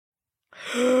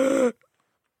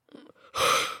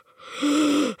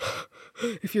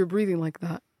If you're breathing like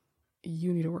that,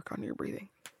 you need to work on your breathing.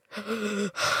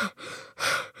 It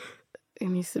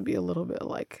needs to be a little bit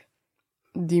like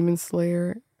Demon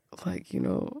Slayer, like,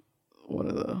 one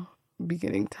of the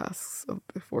beginning tasks of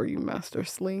before you master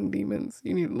slaying demons,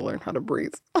 you need to learn how to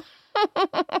breathe.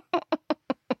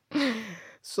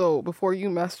 So before you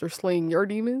master slaying your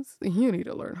demons, you need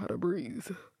to learn how to breathe.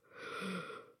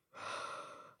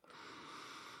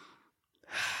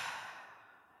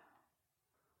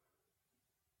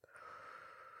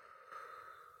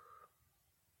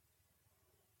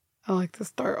 I like to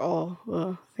start all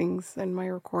the things in my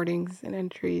recordings and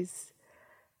entries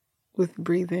with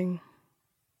breathing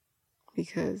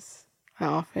because I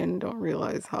often don't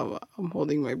realize how I'm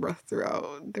holding my breath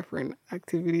throughout different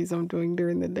activities I'm doing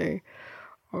during the day,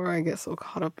 or I get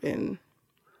caught up in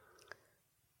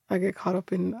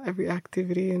every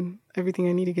activity and everything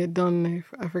I need to get done.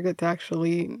 I forget to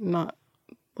actually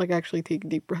take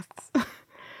deep breaths.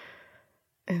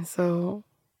 And so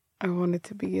I wanted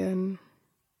to begin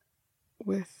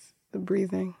with the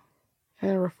breathing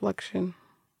and a reflection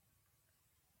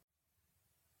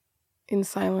in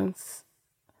silence.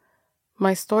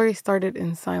 My story started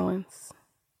in silence,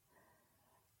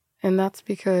 and that's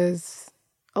because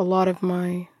a lot of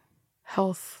my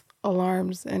health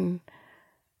alarms and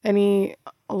any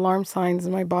alarm signs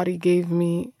my body gave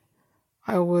me,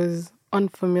 I was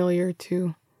unfamiliar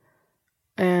to,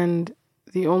 and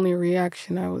the only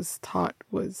reaction I was taught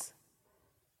was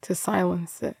to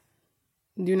silence it.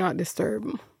 Do not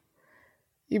disturb.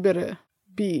 You better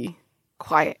be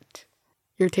quiet.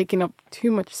 You're taking up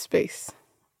too much space.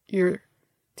 You're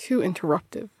too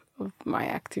interruptive of my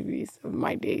activities, of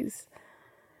my days.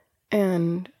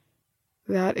 And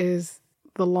that is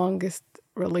the longest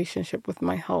relationship with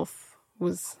my health,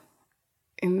 was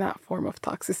in that form of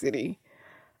toxicity,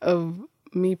 of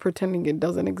me pretending it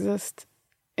doesn't exist,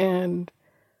 and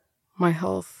my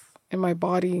health and my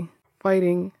body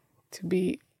fighting to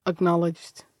be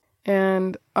acknowledged.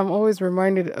 And I'm always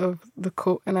reminded of the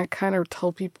quote, and I kind of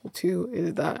tell people too,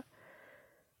 is that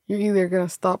you're either going to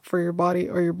stop for your body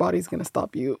or your body's going to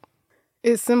stop you.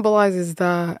 It symbolizes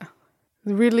that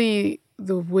really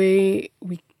the way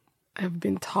we have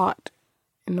been taught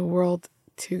in the world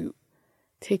to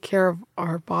take care of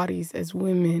our bodies as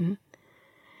women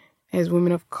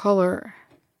of color,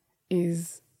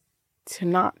 is to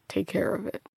not take care of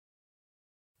it.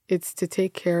 It's to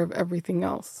take care of everything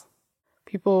else.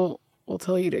 People will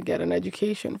tell you to get an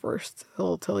education first.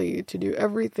 They'll tell you to do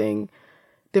everything,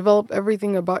 develop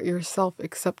everything about yourself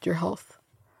except your health.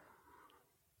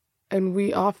 And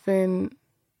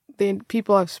the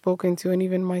people I've spoken to, and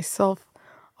even myself,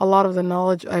 a lot of the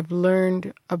knowledge I've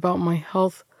learned about my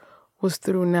health was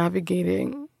through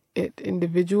navigating it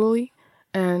individually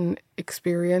and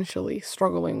experientially,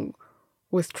 struggling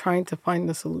with trying to find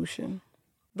the solution.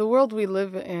 The world we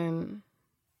live in,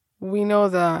 we know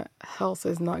that health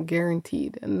is not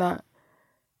guaranteed, and that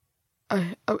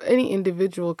any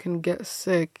individual can get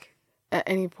sick at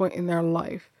any point in their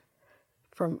life,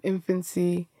 from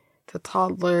infancy to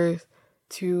toddlers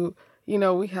to,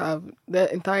 we have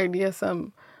the entire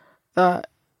DSM that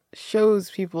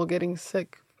shows people getting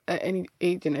sick at any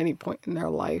age and any point in their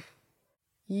life.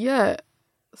 Yet,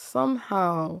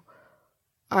 somehow,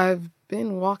 I've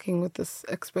been walking with this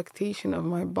expectation of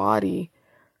my body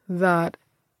that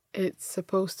it's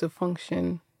supposed to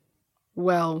function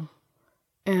well,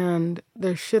 and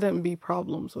there shouldn't be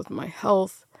problems with my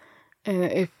health. And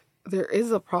if there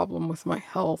is a problem with my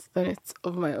health, then it's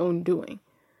of my own doing.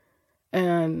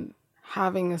 And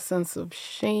having a sense of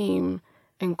shame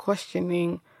and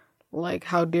questioning, like,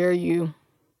 how dare you?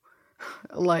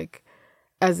 Like,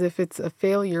 as if it's a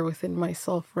failure within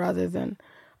myself rather than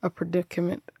a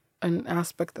predicament, an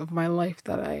aspect of my life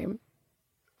that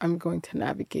I'm going to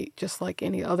navigate, just like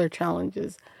any other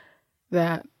challenges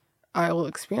that I will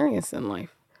experience in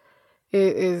life.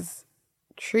 It is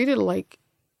treated like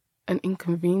an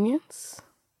inconvenience,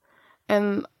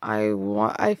 and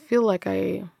I feel like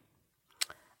I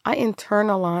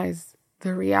internalize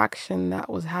the reaction that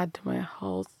was had to my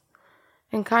health,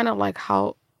 and kind of like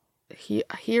how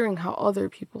hearing how other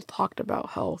people talked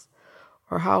about health,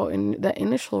 or how in the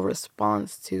initial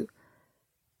response to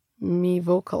me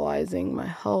vocalizing my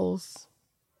health,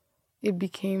 it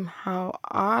became how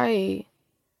I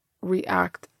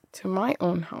react to my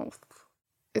own health.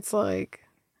 It's like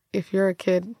if you're a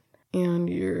kid and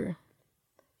you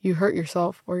hurt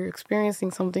yourself, or you're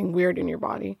experiencing something weird in your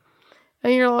body,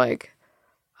 and you're like,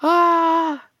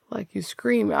 like you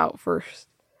scream out first.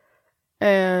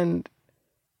 And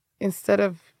instead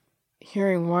of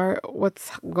hearing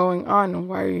what's going on and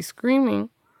why are you screaming,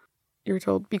 you're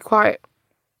told, be quiet.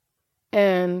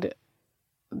 And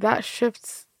that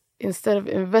shifts, instead of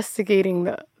investigating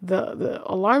the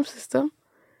alarm system,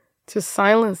 to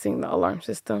silencing the alarm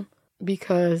system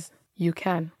because you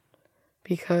can.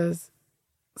 Because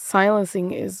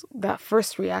silencing is that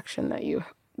first reaction that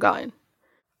you've gotten.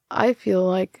 I feel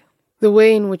like the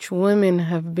way in which women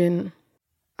have been,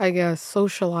 I guess,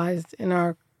 socialized in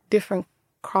our different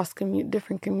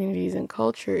different communities and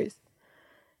cultures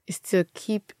is to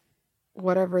keep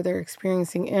whatever they're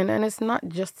experiencing in. And it's not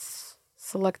just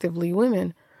selectively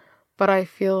women, but I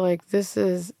feel like this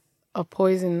is a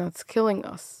poison that's killing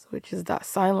us, which is that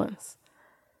silence.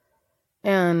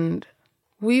 And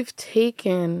we've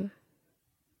taken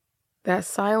that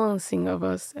silencing of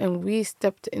us and we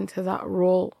stepped into that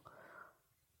role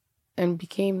and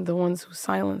became the ones who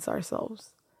silence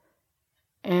ourselves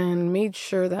and made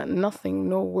sure that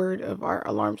no word of our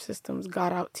alarm systems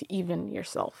got out to even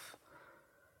yourself.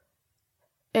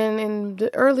 And in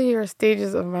the earlier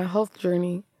stages of my health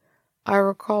journey, I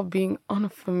recall being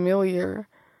unfamiliar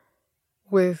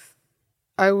with,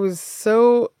 I was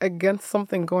so against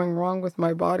something going wrong with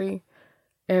my body,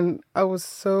 and I was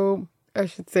so, I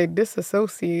should say,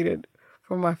 disassociated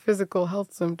from my physical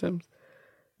health symptoms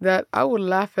that I would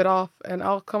laugh it off and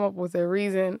I'll come up with a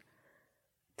reason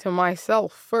to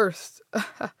myself first.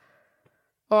 Oh,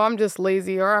 I'm just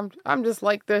lazy, or I'm just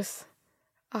like this.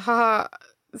 Aha,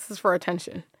 this is for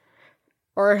attention.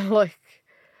 Or like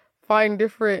find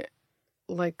different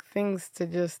like things to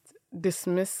just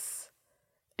dismiss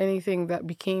anything that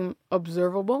became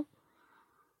observable.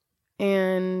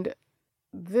 And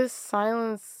this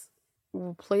silence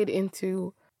played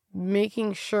into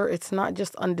making sure it's not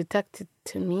just undetected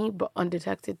to me, but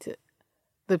undetected to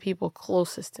the people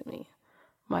closest to me.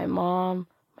 My mom,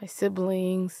 my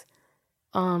siblings,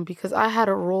 because I had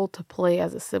a role to play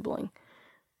as a sibling.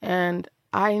 And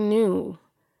I knew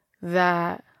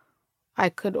that I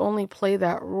could only play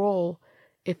that role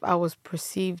if I was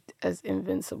perceived as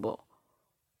invincible.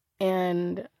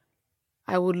 And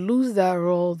I would lose that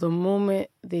role the moment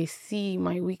they see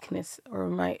my weakness or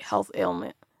my health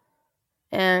ailment.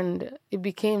 And it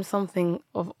became something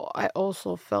of, I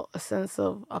also felt a sense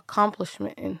of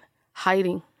accomplishment in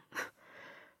hiding.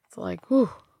 It's like, whew,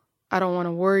 I don't want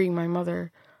to worry my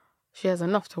mother. She has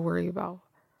enough to worry about.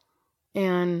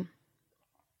 And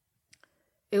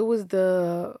it was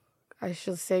I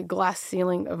should say, glass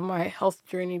ceiling of my health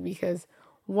journey, because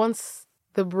once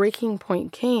the breaking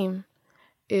point came,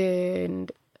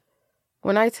 and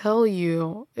when I tell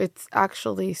you, it's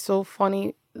actually so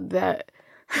funny that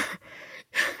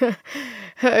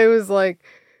it was like,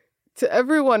 to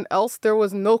everyone else, there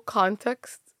was no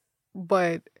context,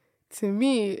 but to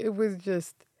me, it was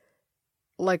just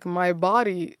like my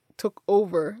body took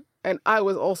over, and I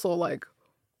was also like,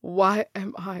 why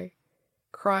am I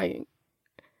crying?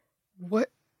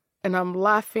 What? And I'm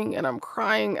laughing and I'm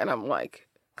crying and I'm like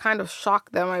kind of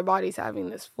shocked that my body's having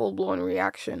this full-blown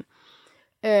reaction.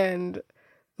 And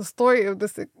the story of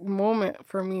this moment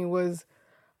for me was,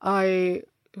 I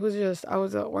was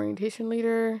an orientation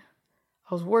leader.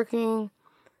 I was working,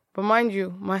 but mind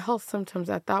you, my health symptoms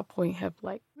at that point have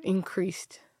like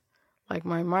increased. Like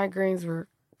my migraines were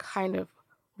kind of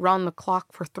round the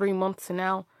clock for 3 months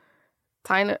now.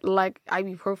 Kind of like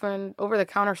ibuprofen,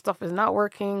 over-the-counter stuff is not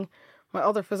working. My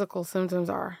other physical symptoms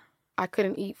are, I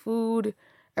couldn't eat food.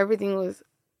 Everything was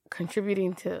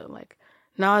contributing to like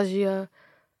nausea.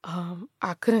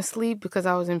 I couldn't sleep because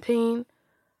I was in pain.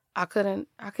 I couldn't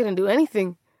do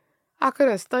anything. I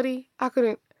couldn't study.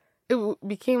 It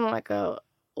became like a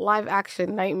live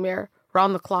action nightmare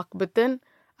round the clock. But then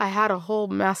I had a whole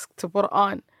mask to put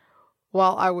on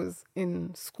while I was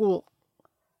in school,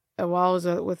 and while I was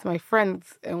with my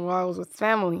friends, and while I was with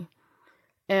family.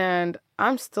 And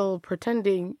I'm still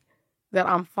pretending that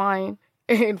I'm fine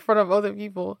in front of other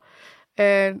people.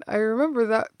 And I remember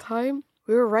that time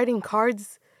we were writing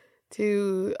cards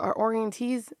to our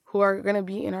orientees who are going to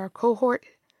be in our cohort.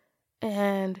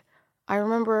 And I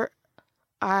remember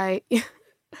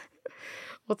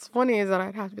what's funny is that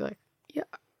I'd have to be like, yeah,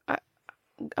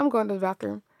 I'm going to the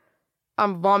bathroom.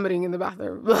 I'm vomiting in the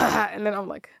bathroom. And then I'm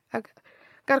like, I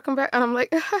gotta come back. And I'm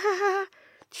like,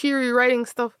 cheery writing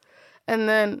stuff. And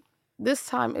then this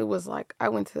time it was like I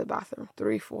went to the bathroom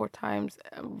 3-4 times,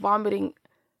 vomiting.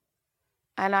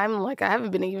 And I'm like, I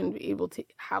haven't been even able to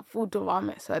have food to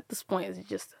vomit. So at this point, it's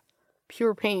just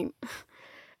pure pain.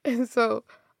 And so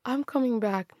I'm coming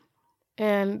back,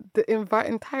 and the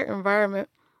entire environment,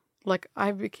 like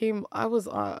I was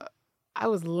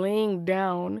laying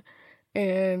down,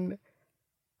 and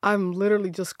I'm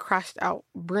literally just crashed out,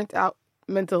 burnt out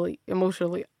mentally,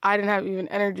 emotionally. I didn't have even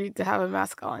energy to have a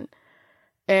mask on.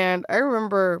 And I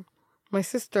remember my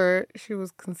sister, she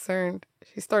was concerned.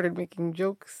 She started making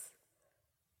jokes.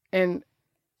 And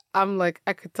I'm like,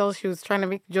 I could tell she was trying to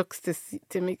make jokes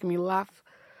to make me laugh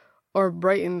or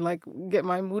brighten, like get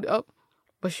my mood up.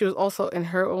 But she was also in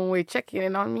her own way checking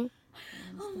in on me.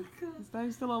 Oh my God. Is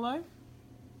that still alive?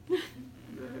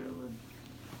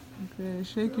 Okay,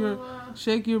 shake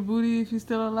your booty if you're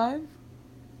still alive.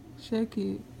 Shake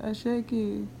it. Shake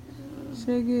it.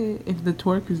 Shake it. If the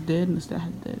twerk is dead, Mr.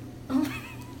 is dead.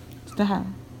 Mr.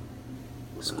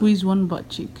 Squeeze one butt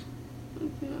cheek.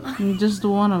 Just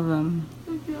one of them.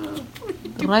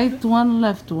 Right one,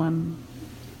 left one.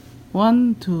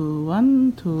 1, 2,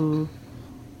 1, 2.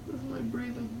 That's my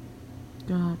breathing.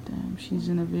 God damn, she's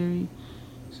in a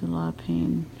lot of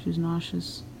pain. She's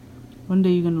nauseous. One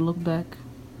day you're gonna look back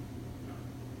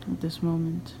at this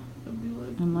moment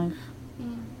in life,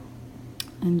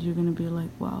 and you're gonna be like,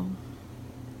 wow,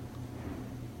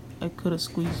 I could have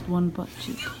squeezed one butt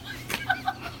cheek.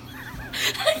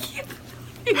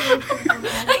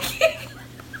 I can't.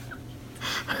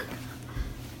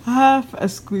 Half a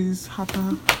squeeze,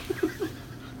 hata.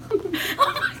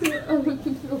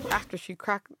 After she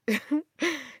cracked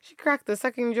the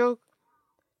second joke,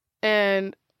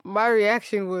 and my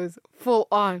reaction was full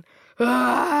on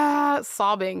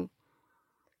sobbing.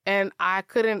 And I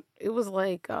couldn't, it was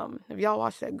like, if y'all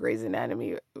watched that Grey's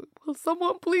Anatomy, will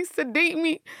someone please sedate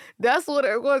me? That's what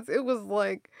it was. It was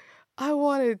like, I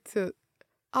wanted to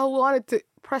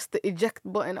press the eject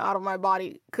button out of my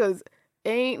body, because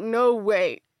ain't no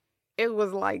way. It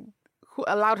was like, who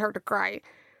allowed her to cry?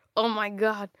 Oh my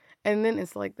God. And then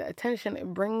it's like the attention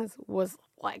it brings was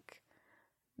like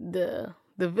the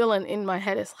villain in my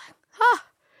head is like,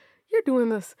 you're doing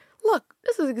this. Look,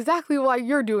 this is exactly why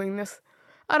you're doing this.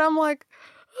 And I'm like,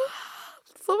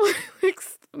 someone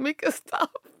make a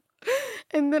stop.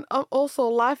 And then I'm also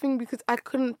laughing because I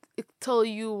couldn't tell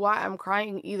you why I'm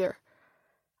crying either.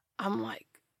 I'm like,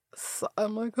 I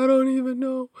don't even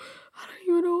know. I don't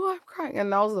even know why I'm crying.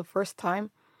 And that was the first time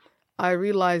I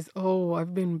realized, oh,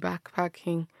 I've been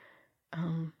backpacking.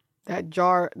 That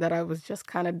jar that I was just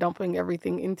kind of dumping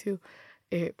everything into,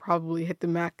 it probably hit the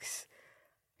max.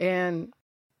 And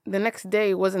the next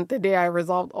day wasn't the day I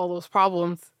resolved all those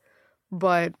problems,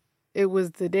 but it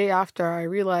was the day after I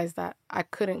realized that I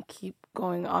couldn't keep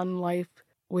going on life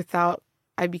without,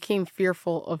 I became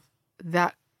fearful of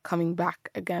that coming back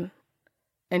again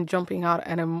and jumping out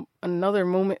at another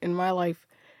moment in my life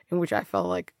in which I felt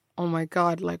like, oh my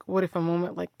God, like what if a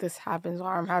moment like this happens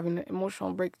or I'm having an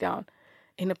emotional breakdown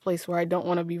in a place where I don't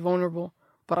want to be vulnerable,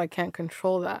 but I can't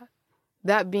control that.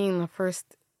 That being the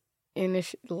first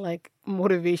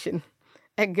motivation.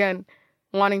 Again,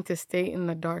 wanting to stay in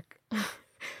the dark,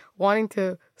 wanting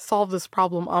to solve this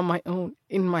problem on my own,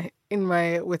 in my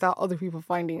without other people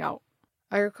finding out.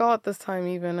 I recall at this time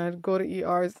even I'd go to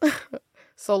ERs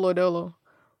solo dolo,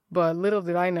 but little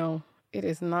did I know it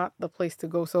is not the place to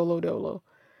go solo dolo.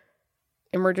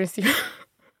 Emergency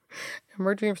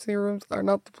rooms are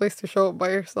not the place to show up by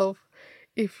yourself.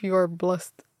 If you are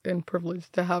blessed and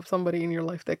privileged to have somebody in your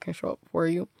life that can show up for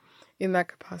you in that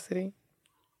capacity,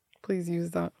 please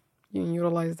use that and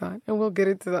utilize that. And we'll get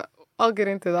into that. I'll get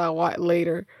into that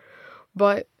later.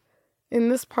 But in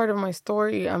this part of my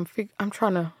story, I'm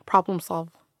trying to problem solve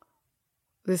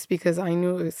this because I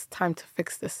knew it's time to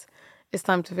fix this. It's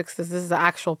time to fix this. This is the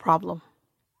actual problem.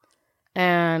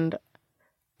 And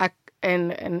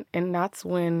and that's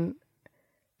when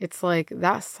it's like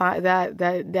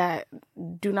that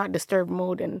do not disturb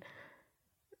mode and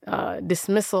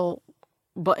dismissal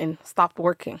button stopped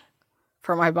working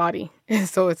for my body. And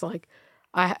so it's like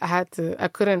I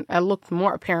looked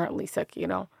more apparently sick, you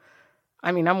know.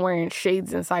 I mean, I'm wearing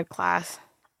shades inside class.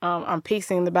 I'm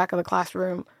pacing in the back of the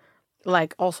classroom.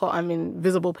 Like, also I'm in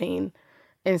visible pain.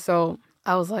 And so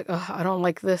I was like, I don't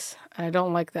like this. And I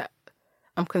don't like that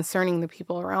I'm concerning the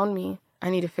people around me. I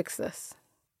need to fix this.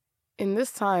 In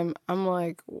this time, I'm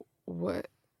like, what?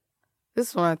 This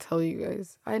is when I tell you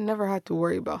guys, I never had to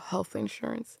worry about health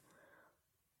insurance.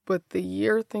 But the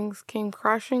year things came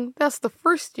crashing, that's the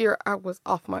first year I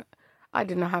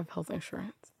did not have health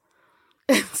insurance.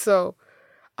 And so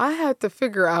I had to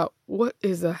figure out, what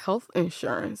is a health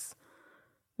insurance?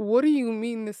 What do you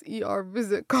mean this ER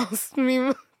visit cost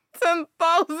me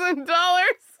 $10,000?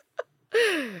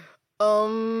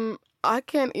 I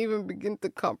can't even begin to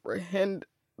comprehend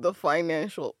the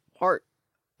financial part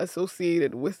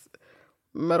associated with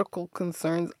medical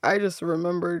concerns. I just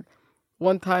remembered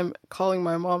one time calling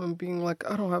my mom and being like,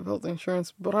 I don't have health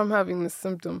insurance, but I'm having this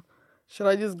symptom. should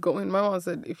I just go in? My mom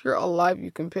said, if you're alive,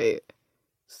 you can pay it.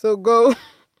 So go.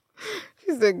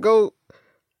 She said, go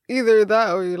either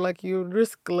that or you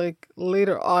risk like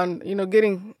later on,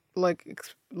 getting like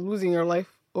losing your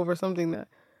life over something that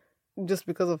just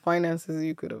because of finances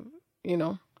you could have, you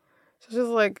know. So it's just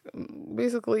like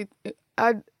basically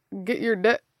add get your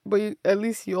debt, but at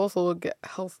least you also will get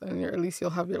health and at least you'll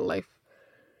have your life,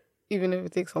 even if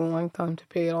it takes a long time to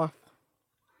pay it off.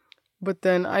 But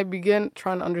then I began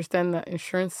trying to understand that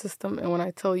insurance system, and when I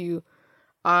tell you,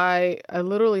 I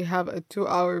literally have a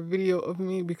 2-hour video of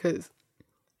me because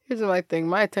here's my thing.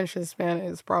 My attention span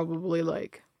is probably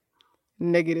like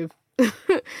negative.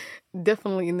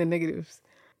 Definitely in the negatives.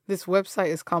 This website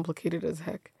is complicated as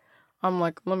heck. I'm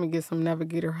like, let me get some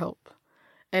navigator help.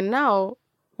 And now,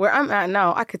 where I'm at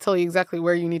now, I could tell you exactly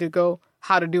where you need to go,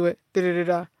 how to do it,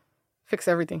 fix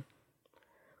everything.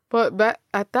 But back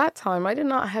at that time, I did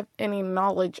not have any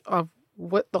knowledge of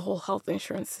what the whole health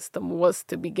insurance system was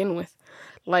to begin with.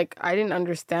 Like, I didn't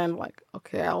understand,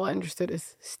 okay, all I understood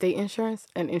is state insurance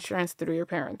and insurance through your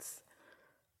parents.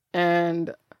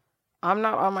 And I'm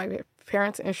not on my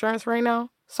parents' insurance right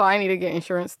now, so I need to get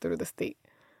insurance through the state.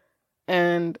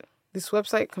 And this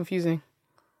website, confusing.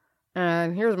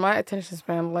 And here's my attention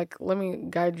span. Like, let me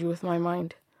guide you with my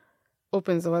mind.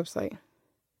 Opens the website.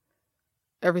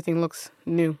 Everything looks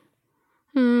new.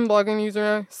 Login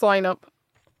user, sign up.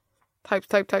 Type.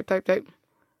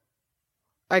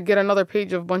 I get another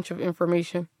page of bunch of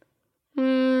information.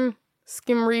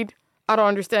 Skim read. I don't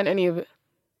understand any of it.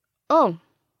 Oh,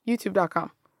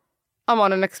 youtube.com. I'm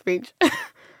on the next page.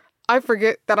 I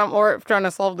forget that I'm trying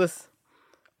to solve this.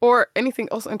 Or anything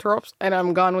else interrupts and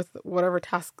I'm gone with whatever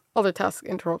other task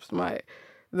interrupts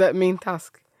that main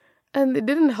task. And it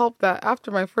didn't help that after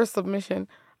my first submission,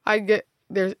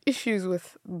 there's issues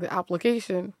with the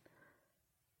application.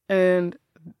 And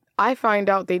I find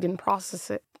out they didn't process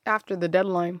it after the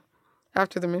deadline,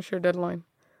 after the Minister deadline.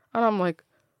 And I'm like,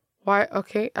 why?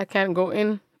 Okay, I can't go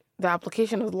in. The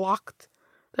application is locked.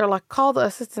 They're like, call the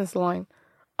assistance line.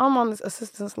 I'm on this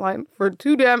assistance line for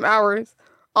 2 damn hours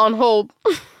on hold.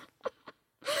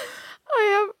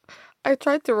 I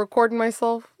tried to record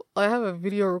myself. I have a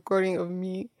video recording of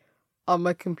me on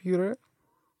my computer.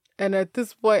 And at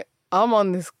this point, I'm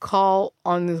on this call,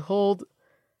 on this hold.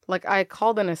 Like, I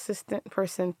called an assistant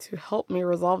person to help me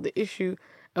resolve the issue.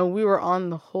 And we were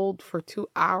on the hold for 2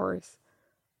 hours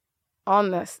on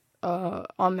that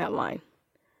line.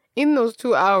 In those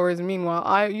 2 hours,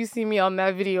 meanwhile, you see me on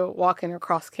that video walking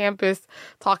across campus,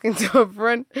 talking to a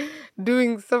friend,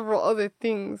 doing several other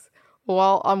things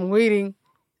while I'm waiting.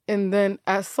 And then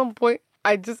at some point,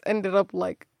 I just ended up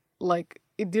like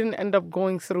it didn't end up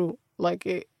going through.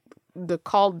 The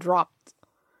call dropped.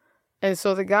 And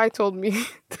so the guy told me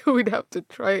that we'd have to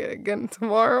try it again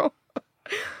tomorrow.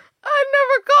 I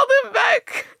never called him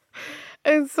back.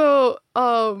 And so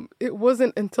it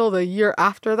wasn't until the year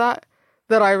after that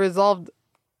I resolved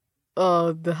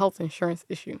the health insurance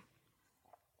issue.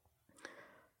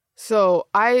 So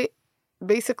I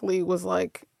basically was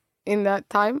like, in that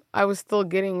time, I was still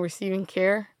receiving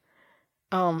care.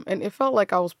 And it felt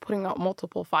like I was putting out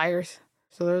multiple fires.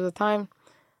 So there was a time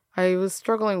I was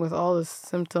struggling with all the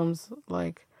symptoms,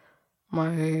 like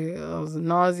I was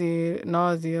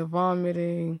nausea,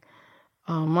 vomiting,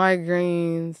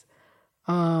 migraines.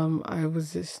 I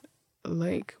was just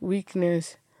like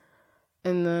weakness.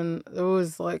 And then it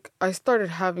was like I started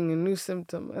having a new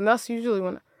symptom. And that's usually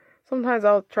when sometimes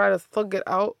I'll try to thug it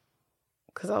out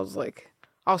because I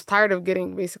was tired of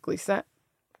getting basically sent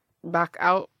back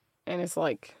out. And it's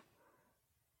like,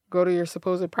 go to your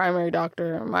supposed primary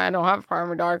doctor. I don't have a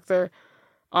primary doctor.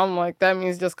 I'm like, that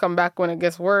means just come back when it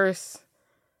gets worse.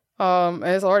 And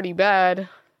it's already bad.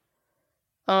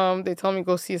 They tell me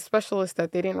go see a specialist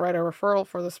that they didn't write a referral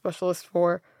for the specialist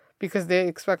for because they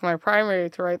expect my primary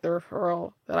to write the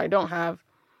referral that I don't have.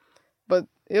 But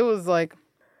it was like,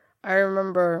 I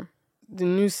remember the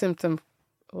new symptom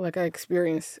I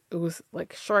experienced. It was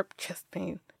like sharp chest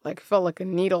pain. Like it felt like a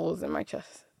needle was in my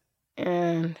chest.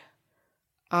 And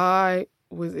I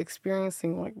was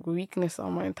experiencing like weakness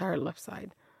on my entire left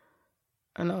side.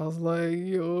 And I was like,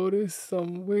 yo, this is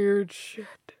some weird shit.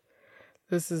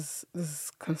 This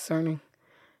is concerning.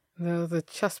 The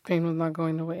chest pain was not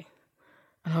going away.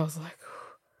 And I was like,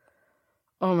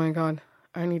 oh my God,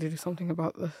 I need to do something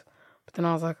about this. But then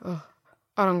I was like, oh,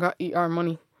 I don't got ER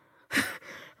money.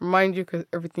 Remind you, because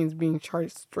everything's being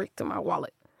charged straight to my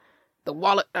wallet. The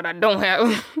wallet that I don't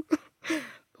have.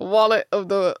 The wallet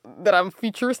that I'm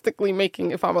futuristically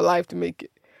making if I'm alive to make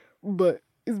it. But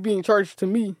it's being charged to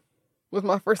me with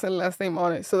my first and last name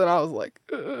on it. So then I was like,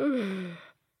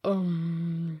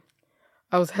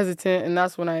 I was hesitant, and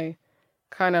that's when I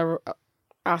kind of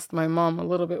asked my mom a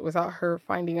little bit without her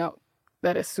finding out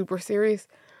that it's super serious.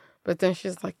 But then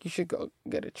she's like, you should go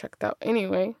get it checked out.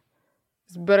 Anyway,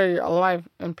 it's better you're alive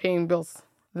and paying bills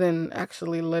than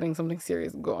actually letting something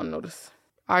serious go unnoticed.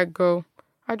 I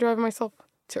drive myself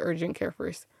to urgent care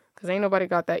first because ain't nobody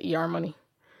got that ER money.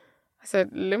 I said,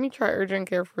 let me try urgent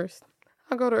care first.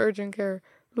 I go to urgent care.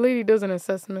 The lady does an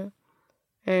assessment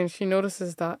and she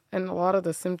notices that, and a lot of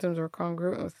the symptoms are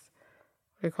congruent with,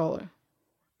 what do you call it?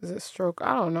 Is it stroke?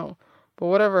 I don't know. But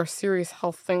whatever serious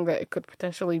health thing that it could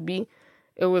potentially be,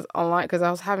 it was online because I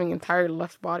was having entire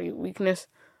left body weakness.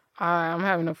 I'm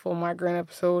having a full migraine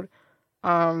episode.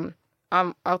 I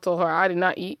told her I did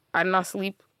not eat, I did not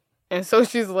sleep. And so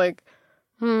she's like,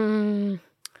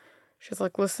 she's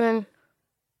like, listen,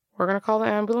 we're going to call the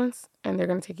ambulance and they're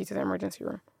going to take you to the emergency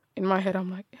room. In my head,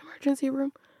 I'm like, emergency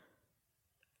room?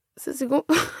 Sissy go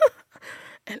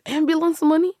and ambulance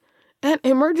money and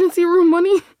emergency room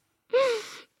money.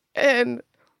 And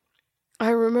I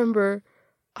remember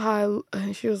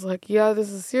and she was like, yeah, this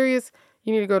is serious.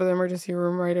 You need to go to the emergency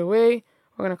room right away.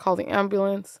 We're going to call the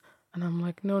ambulance. And I'm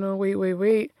like, no,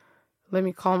 wait. Let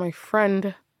me call my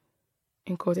friend,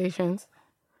 in quotations.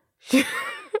 Let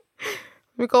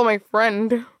me call my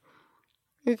friend.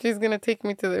 And she's going to take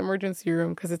me to the emergency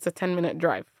room because it's a 10-minute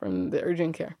drive from the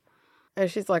urgent care.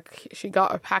 And she's like, she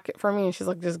got a packet for me and she's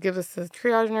like, just give this to the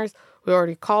triage nurse. We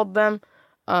already called them.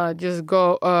 Just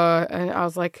go. And I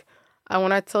was like,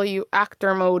 when I tell you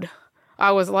actor mode,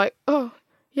 I was like, oh,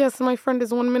 yes, my friend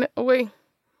is 1 minute away.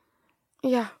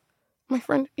 Yeah, my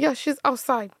friend. Yeah, she's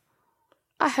outside.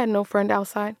 I had no friend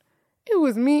outside. It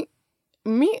was me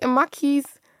and my keys.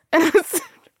 And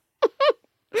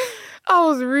I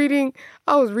was reading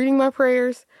my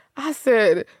prayers. I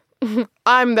said,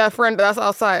 I'm that friend that's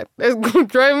outside. That's gonna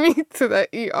drive me to that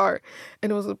ER.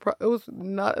 And it was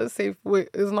not a safe way.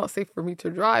 It was not safe for me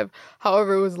to drive.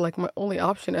 However, it was like my only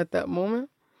option at that moment.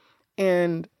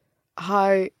 And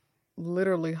I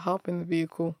literally hop in the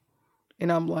vehicle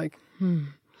and I'm like,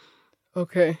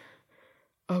 okay.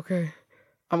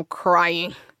 I'm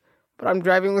crying. But I'm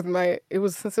driving with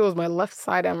since it was my left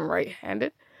side, I'm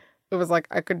right-handed. It was like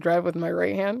I could drive with my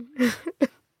right hand.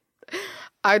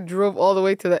 I drove all the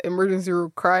way to the emergency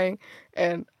room crying,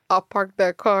 and I parked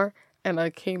that car, and I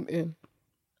came in.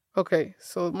 Okay,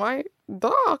 so my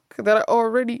doc at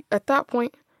that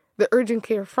point, the urgent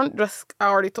care front desk, I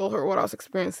already told her what I was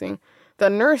experiencing.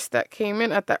 The nurse that came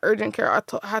in at the urgent care, I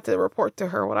had to report to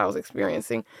her what I was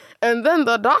experiencing. And then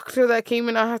the doctor that came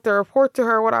in, I had to report to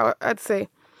her what I'd say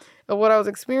of what I was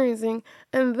experiencing.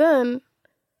 And then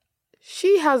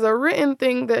she has a written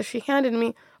thing that she handed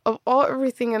me of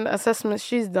everything in the assessments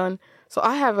she's done. So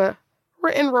I have a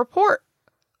written report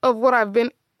of what I've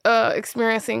been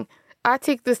experiencing. I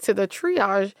take this to the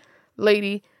triage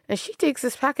lady, and she takes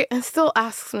this packet and still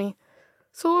asks me,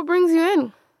 so what brings you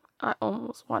in? I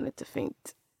almost wanted to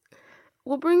faint.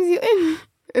 What brings you in?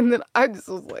 And then I just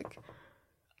was like,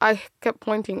 I kept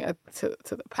pointing to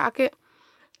the packet,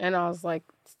 and I was like,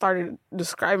 started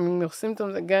describing those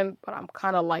symptoms again, but I'm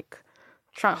kind of like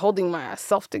holding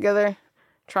myself together,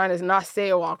 trying to not say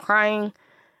it while crying.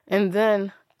 And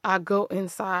then I go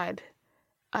inside.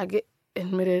 I get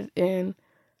admitted in.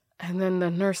 And then the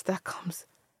nurse that comes,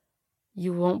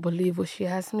 you won't believe what she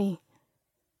asked me.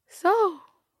 So,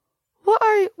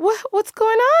 what's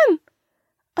going on?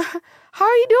 How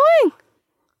are you doing?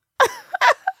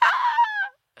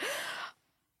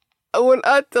 When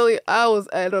I tell you, I was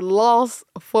at a loss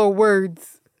for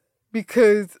words.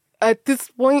 Because at this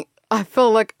point, I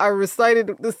felt like I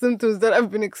recited the symptoms that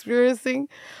I've been experiencing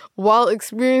while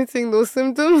experiencing those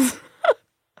symptoms.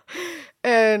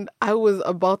 And I was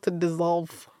about to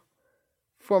dissolve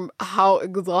from how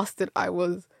exhausted I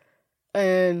was.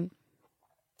 And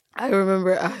I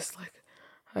remember I was like,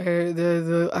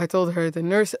 I told her, the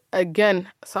nurse, again,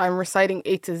 so I'm reciting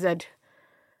A to Z.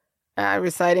 I'm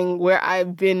reciting where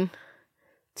I've been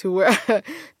to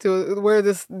where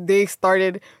this day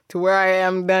started, to where I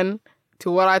am then, to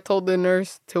what I told the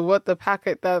nurse, to what the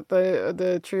packet that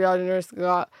the triage nurse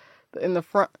got in the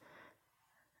front.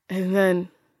 And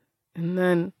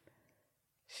then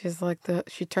she's like,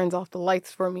 she turns off the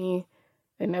lights for me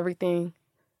and everything.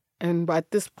 And by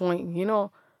this point, you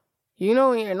know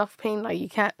when you're in enough pain, like you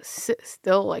can't sit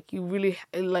still, like you really,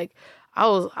 like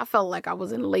I felt like I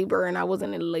was in labor and I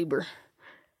wasn't in labor.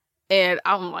 And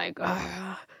I'm like,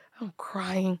 I'm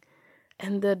crying.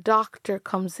 And the doctor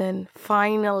comes in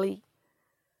finally.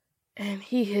 And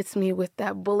he hits me with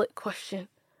that bullet question.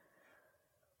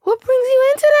 What brings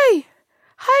you in today?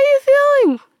 How are you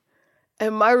feeling?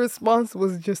 And my response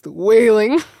was just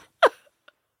wailing.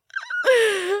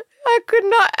 I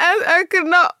could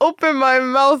not open my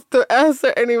mouth to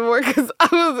answer anymore because I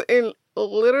was in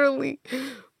literally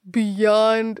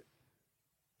beyond,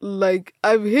 like,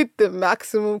 I've hit the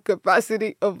maximum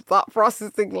capacity of thought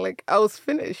processing. Like, I was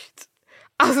finished.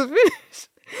 And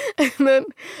then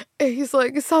he's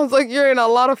like, it sounds like you're in a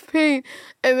lot of pain.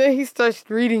 And then he starts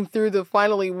reading through the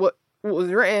finally what was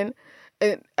written.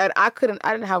 And I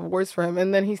didn't have words for him.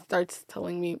 And then he starts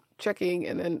telling me, checking,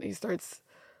 and then he starts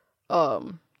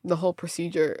the whole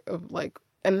procedure of like,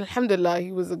 and alhamdulillah,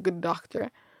 he was a good doctor.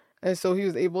 And so he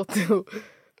was able to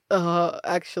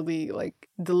actually like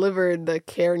deliver the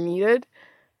care needed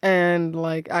and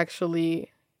like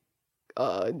actually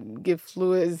give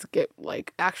fluids, get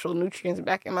like actual nutrients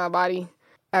back in my body,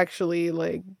 actually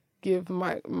like give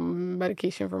my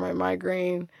medication for my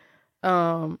migraine,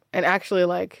 and actually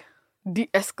like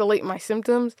de-escalate my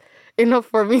symptoms enough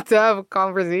for me to have a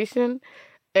conversation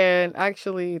and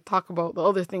actually talk about the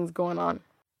other things going on.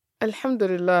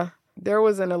 Alhamdulillah, there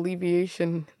was an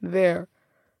alleviation there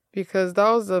because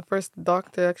that was the first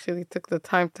doctor actually took the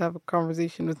time to have a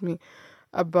conversation with me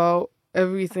about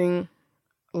everything,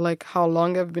 like how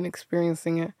long I've been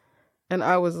experiencing it. And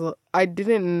I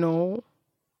didn't know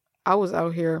I was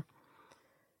out here.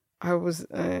 I was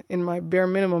in my bare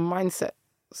minimum mindset.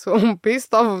 So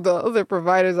based off of the other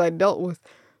providers I dealt with,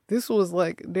 this was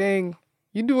like, dang,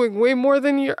 you're doing way more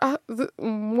than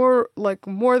more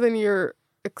than you're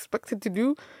expected to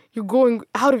do. You're going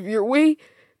out of your way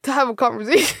to have a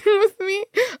conversation with me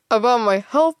about my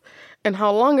health and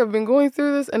how long I've been going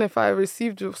through this and if I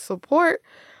received support.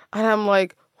 And I'm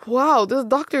like, wow, this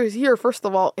doctor is here, first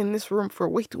of all, in this room for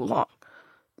way too long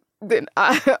than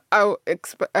I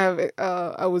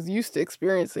was used to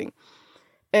experiencing.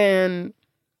 And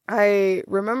I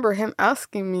remember him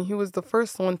asking me, he was the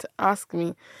first one to ask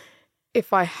me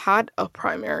if I had a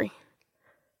primary,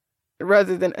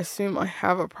 rather than assume I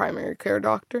have a primary care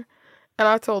doctor. And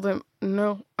I told him,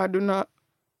 no, I do not.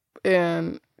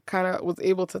 And kind of was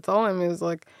able to tell him is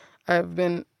like,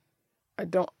 I'm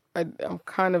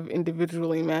kind of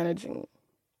individually managing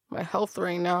my health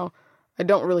right now. I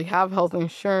don't really have health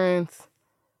insurance.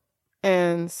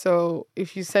 And so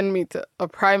if you send me to a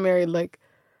primary, like,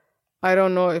 I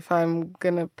don't know if I'm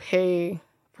going to pay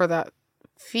for that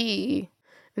fee.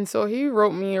 And so he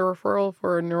wrote me a referral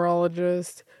for a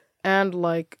neurologist and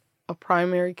like a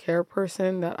primary care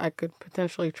person that I could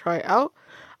potentially try out.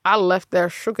 I left there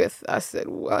shooketh. I said,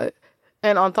 what?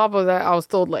 And on top of that, I was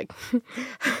told like,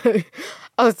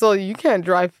 you can't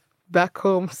drive back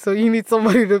home, so you need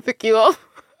somebody to pick you up.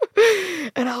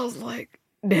 And I was like,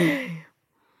 dang.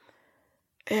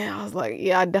 And I was like,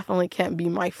 yeah, I definitely can't be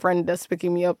my friend that's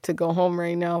picking me up to go home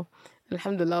right now. And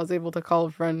alhamdulillah, I was able to call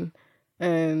a friend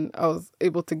and I was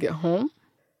able to get home.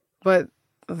 But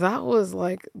that was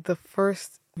like the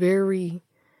first very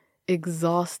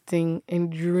exhausting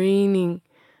and draining,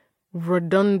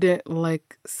 redundant,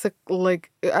 like sick,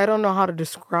 like I don't know how to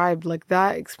describe like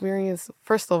that experience.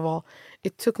 First of all,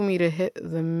 it took me to hit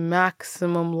the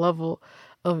maximum level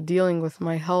of dealing with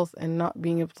my health and not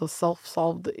being able to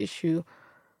solve the issue,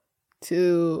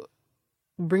 to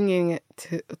bringing it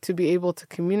to be able to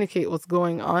communicate what's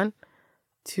going on,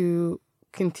 to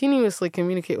continuously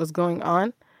communicate what's going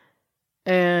on,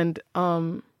 and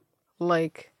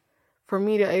like for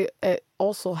me to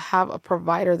also have a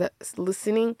provider that's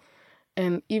listening.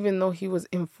 And even though he was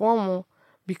informal,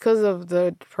 because of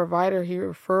the provider he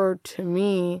referred to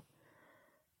me,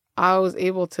 I was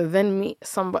able to then meet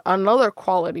another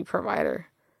quality provider,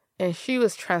 and she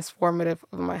was transformative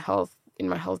of my health in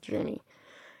my health journey,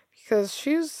 because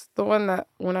she's the one that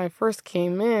when I first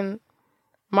came in,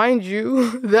 mind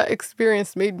you, that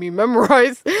experience made me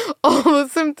memorize all the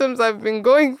symptoms I've been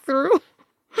going through,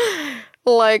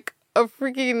 like a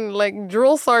freaking like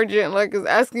drill sergeant like is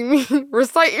asking me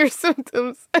recite your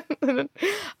symptoms, and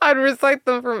I'd recite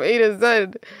them from A to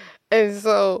Z. And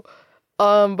so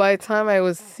by the time I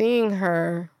was seeing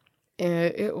her,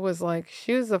 it was like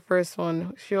she was the first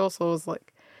one. She also was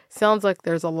like, sounds like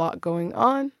there's a lot going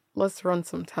on. Let's run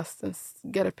some tests and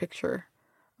get a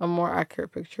more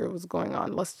accurate picture of what's going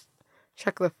on. Let's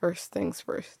check the first things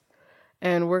first.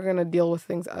 And we're going to deal with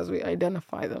things as we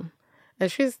identify them.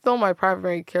 And she's still my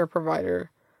primary care provider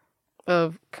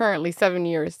of currently 7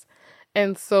 years.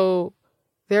 And so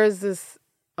there's this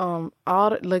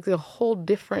odd, like the whole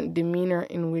different demeanor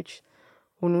in which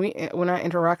when I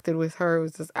interacted with her, it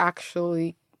was just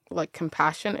actually like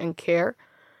compassion and care.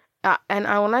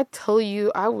 When I tell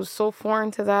you, I was so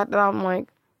foreign to that I'm like,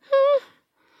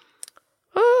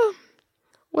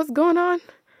 what's going on?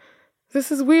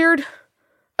 This is weird.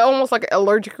 Almost like an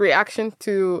allergic reaction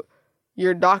to,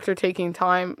 your doctor taking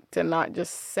time to not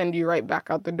just send you right back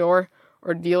out the door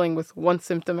or dealing with one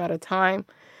symptom at a time.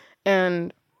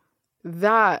 And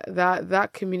that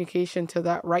communication to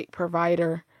that right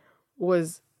provider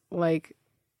was like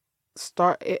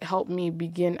it helped me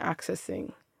begin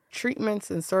accessing treatments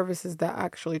and services that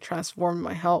actually transformed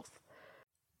my health.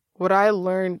 What I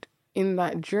learned in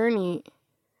that journey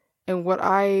and what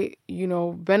I,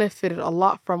 benefited a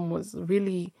lot from was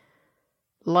really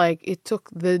like it took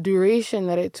the duration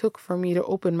that it took for me to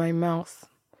open my mouth.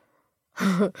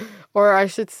 Or I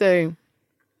should say,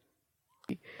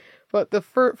 but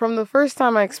from the first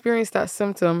time I experienced that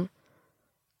symptom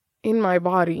in my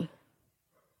body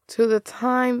to the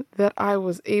time that I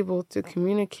was able to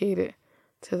communicate it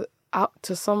out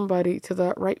to somebody, to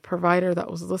the right provider that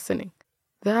was listening,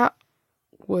 that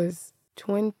was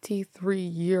 23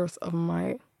 years of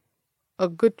a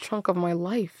good chunk of my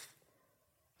life.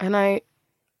 And I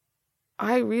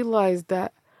realized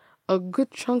that a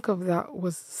good chunk of that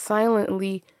was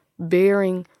silently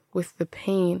bearing with the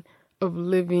pain of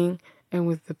living and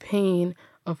with the pain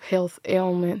of health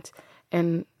ailment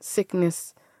and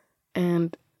sickness,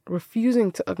 and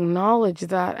refusing to acknowledge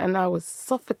that. And I was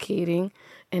suffocating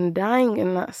and dying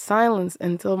in that silence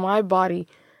until my body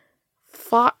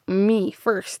fought me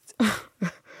first.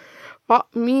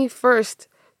 Fought me first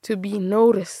to be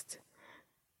noticed.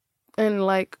 And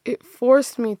like it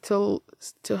forced me to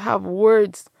have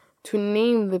words, to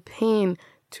name the pain,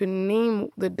 to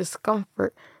name the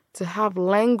discomfort, to have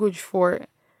language for it.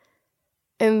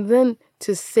 And then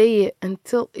to say it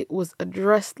until it was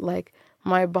addressed. Like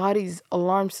my body's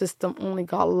alarm system only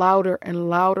got louder and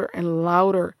louder and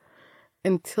louder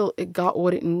until it got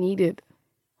what it needed.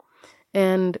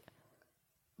 And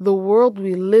the world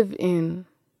we live in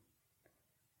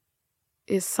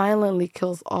silently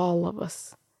kills all of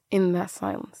us in that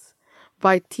silence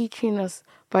by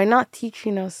not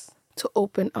teaching us to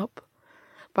open up,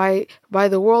 by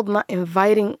the world not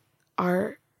inviting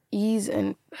our ease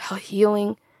and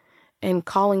healing and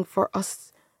calling for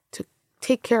us to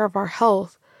take care of our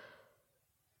health.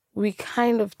 We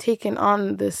kind of taken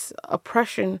on this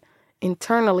oppression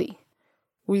internally.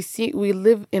 We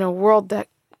live in a world that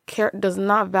does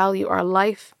not value our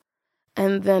life,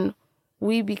 and then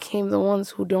we became the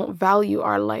ones who don't value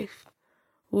our life.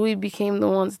 We became the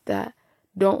ones that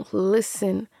don't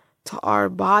listen to our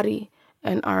body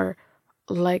and our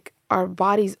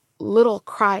body's little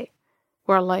cry.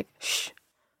 We're like, shh,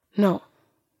 no.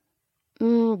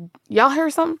 Y'all hear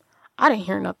something? I didn't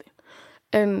hear nothing.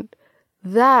 And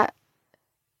that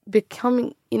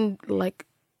becoming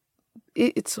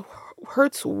it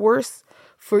hurts worse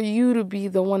for you to be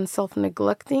the one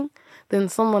self-neglecting than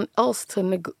someone else to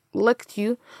neglect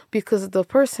you, because the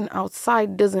person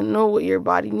outside doesn't know what your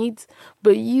body needs.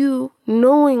 But you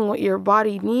knowing what your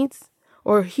body needs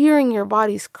or hearing your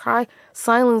body's cry,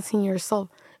 silencing yourself,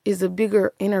 is a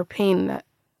bigger inner pain that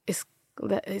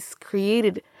is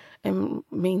created and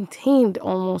maintained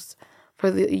almost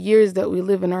for the years that we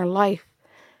live in our life.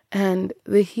 And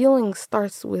the healing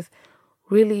starts with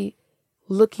really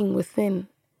looking within.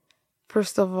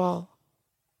 First of all,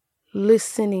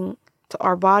 listening to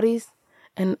our bodies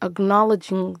and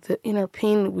acknowledging the inner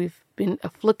pain we've been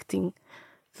afflicting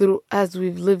through as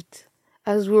we've lived,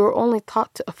 as we were only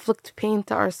taught to afflict pain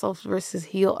to ourselves versus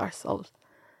heal ourselves.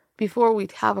 Before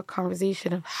we'd have a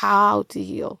conversation of how to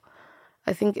heal,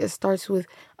 I think it starts with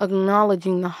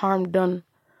acknowledging the harm done,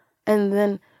 and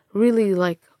then really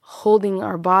like holding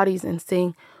our bodies and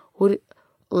saying,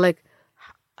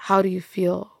 how do you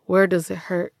feel? Where does it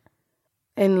hurt?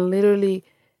 And literally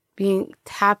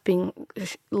tapping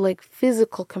like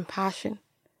physical compassion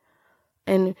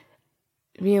and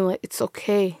being like, it's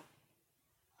okay.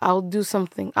 I'll do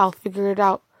something. I'll figure it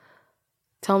out.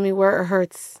 Tell me where it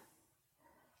hurts.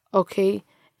 Okay.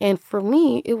 And for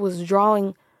me, it was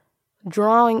drawing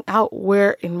out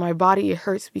where in my body it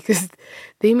hurts, because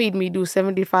they made me do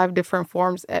 75 different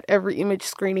forms at every image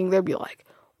screening. They'll be like,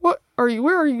 where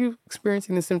are you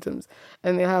experiencing the symptoms?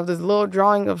 And they have this little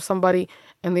drawing of somebody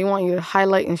and they want you to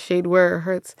highlight and shade where it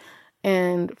hurts.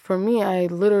 And for me,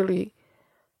 when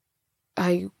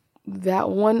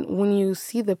you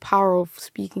see the power of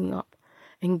speaking up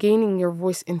and gaining your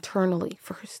voice internally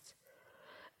first,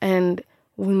 and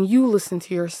when you listen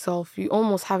to yourself, you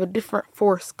almost have a different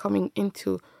force coming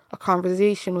into a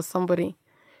conversation with somebody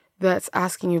that's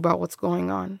asking you about what's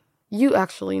going on. You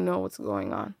actually know what's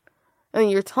going on. And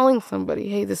you're telling somebody,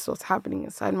 hey, this is what's happening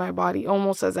inside my body,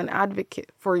 almost as an advocate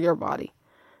for your body.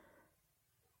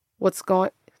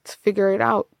 To figure it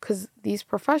out. Because these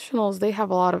professionals, they have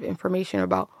a lot of information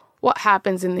about what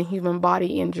happens in the human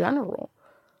body in general.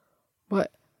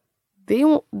 But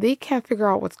they can't figure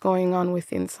out what's going on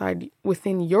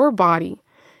within your body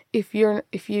if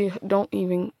you don't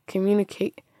even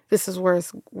communicate. This is where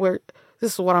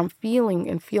this is what I'm feeling,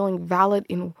 and feeling valid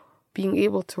in being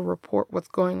able to report what's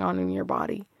going on in your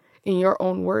body in your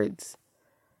own words.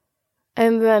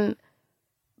 And then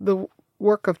the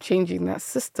work of changing that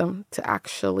system to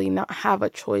actually not have a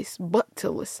choice but to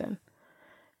listen.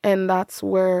 And that's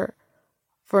where,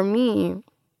 for me,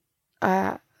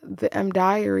 the M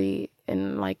Diary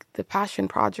and like the passion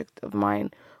project of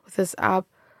mine with this app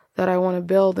that I want to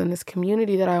build and this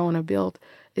community that I want to build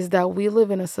is that we live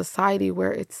in a society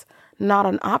where it's not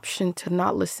an option to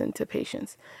not listen to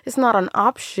patients. It's not an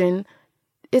option.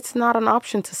 It's not an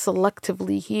option to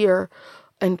selectively hear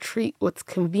and treat what's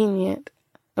convenient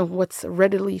and what's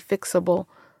readily fixable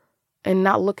and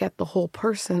not look at the whole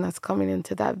person that's coming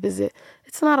into that visit.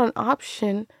 It's not an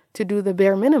option to do the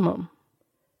bare minimum.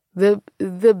 The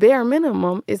bare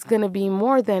minimum is going to be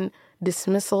more than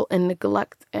dismissal and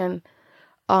neglect and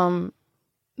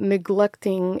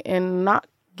neglecting and not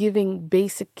giving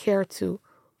basic care to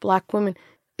Black women.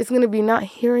 It's going to be not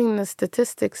hearing the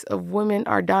statistics of women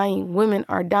are dying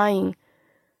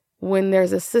when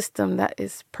there's a system that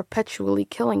is perpetually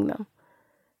killing them.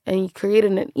 And you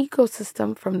created an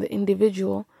ecosystem from the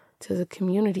individual to the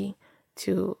community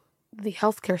to the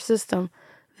healthcare system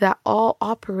that all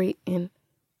operate in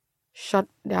shut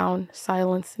down,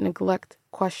 silence, neglect,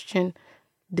 question,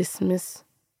 dismiss.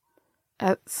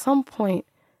 At some point,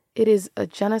 it is a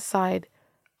genocide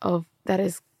that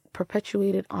is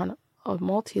perpetuated on a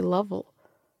multi-level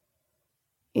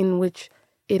in which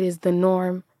it is the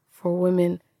norm for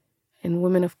women and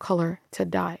women of color to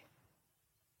die.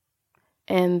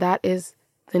 And that is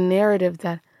the narrative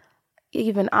that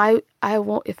even I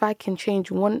won't, if I can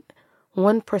change one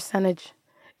percentage,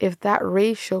 if that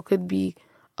ratio could be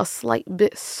a slight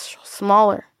bit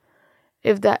smaller,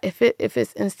 if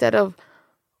it's instead of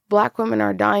Black women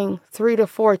are dying 3 to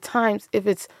 4 times, if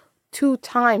it's 2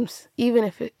 times, even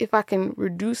if I can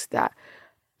reduce that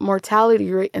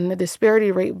mortality rate and the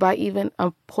disparity rate by even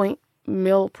a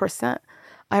 0.0%,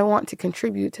 I want to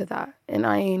contribute to that. And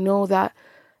I know that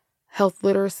health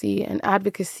literacy and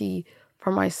advocacy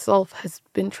for myself has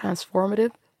been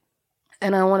transformative.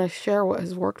 And I want to share what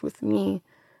has worked with me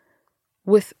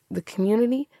with the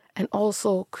community and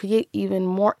also create even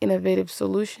more innovative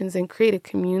solutions and create a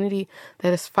community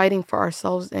that is fighting for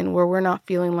ourselves and where we're not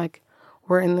feeling like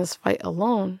we're in this fight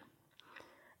alone.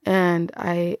 And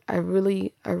I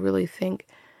really thank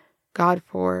God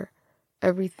for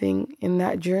everything in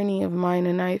that journey of mine.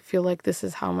 And I feel like this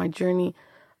is how my journey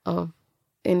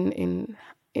in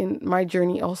my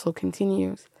journey also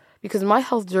continues, because my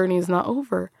health journey is not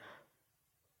over.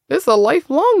 It's a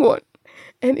lifelong one.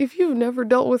 And if you've never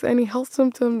dealt with any health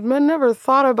symptoms, never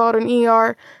thought about an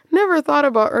ER, never thought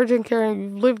about urgent care, and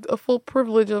you've lived a full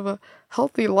privilege of a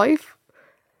healthy life,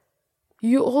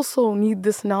 you also need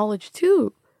this knowledge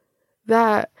too,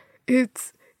 that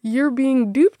you're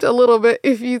being duped a little bit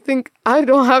if you think I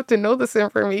don't have to know this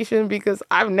information because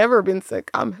I've never been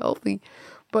sick, I'm healthy.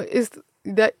 But it's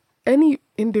that any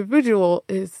individual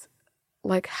has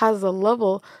a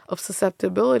level of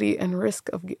susceptibility and risk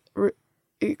of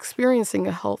experiencing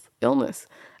a health illness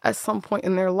at some point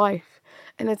in their life.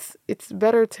 And it's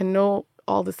better to know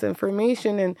all this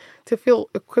information and to feel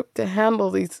equipped to handle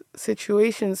these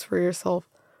situations for yourself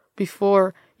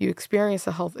before you experience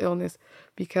a health illness,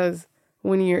 because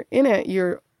when you're in it,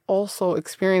 you're also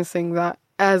experiencing that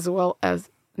as well as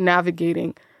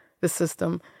navigating the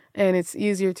system. And it's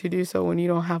easier to do so when you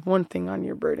don't have one thing on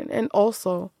your burden. And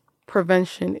also,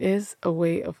 prevention is a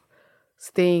way of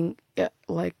staying,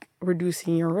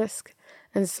 reducing your risk.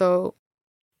 And so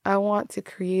I want to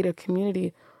create a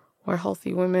community where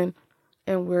healthy women,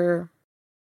 and we're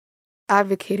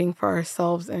advocating for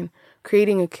ourselves and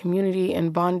creating a community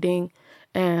and bonding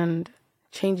and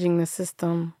changing the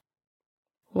system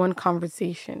one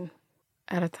conversation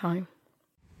at a time.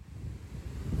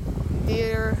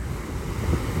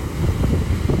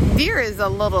 Dear is a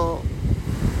little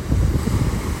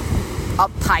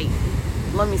uptight,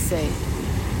 let me say.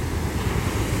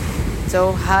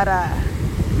 Jowhara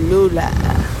Luula.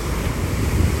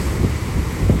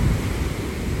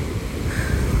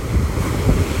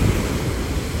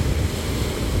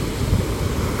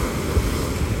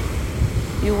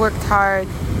 You worked hard.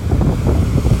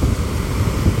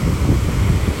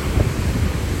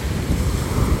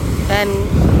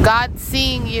 And God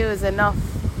seeing you is enough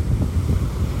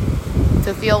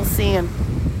to feel seen.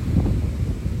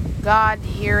 God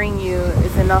hearing you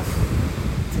is enough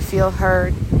to feel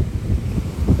heard.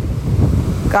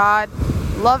 God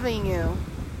loving you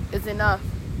is enough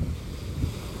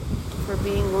for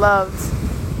being loved.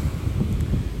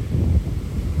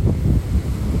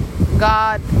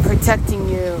 God protecting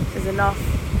you is enough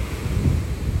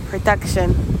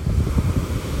protection.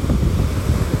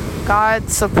 God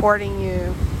supporting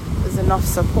you is enough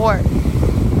support.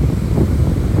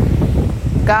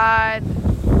 God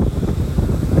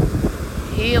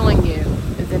healing you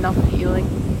is enough healing.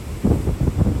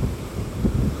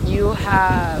 You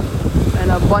have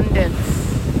an abundance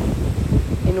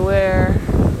in where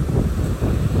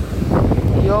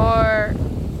your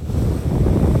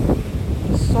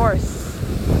source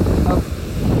of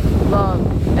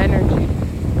love, energy,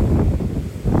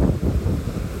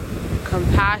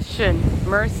 compassion,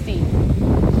 mercy,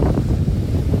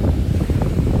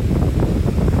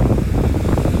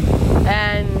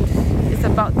 and it's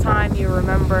about time you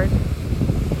remembered.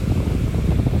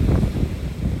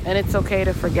 And it's okay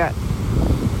to forget.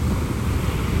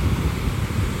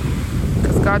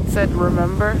 Because God said,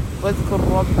 remember, واذكر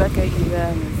ربك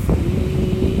إذا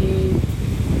نسيت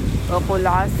وقل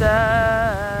عسى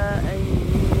أن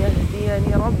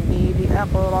يهديني ربي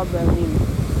لأقرب من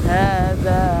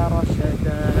هذا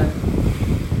رشدا.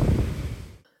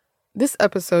 This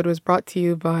episode was brought to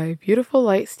you by Beautiful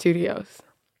Light Studios,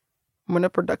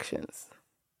 Muna Productions,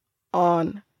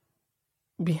 on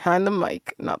behind the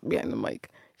mic, not behind the mic.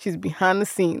 She's behind the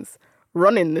scenes,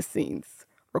 running the scenes,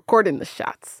 recording the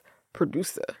shots.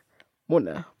 Producer,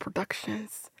 Muna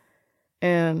Productions.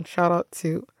 And shout out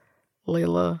to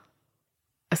Layla,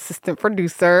 assistant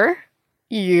producer,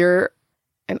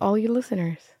 and all you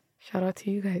listeners. Shout out to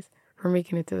you guys for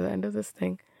making it to the end of this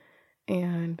thing.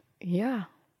 And yeah,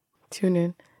 tune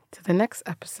in to the next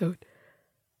episode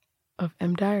of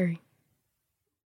M Diary.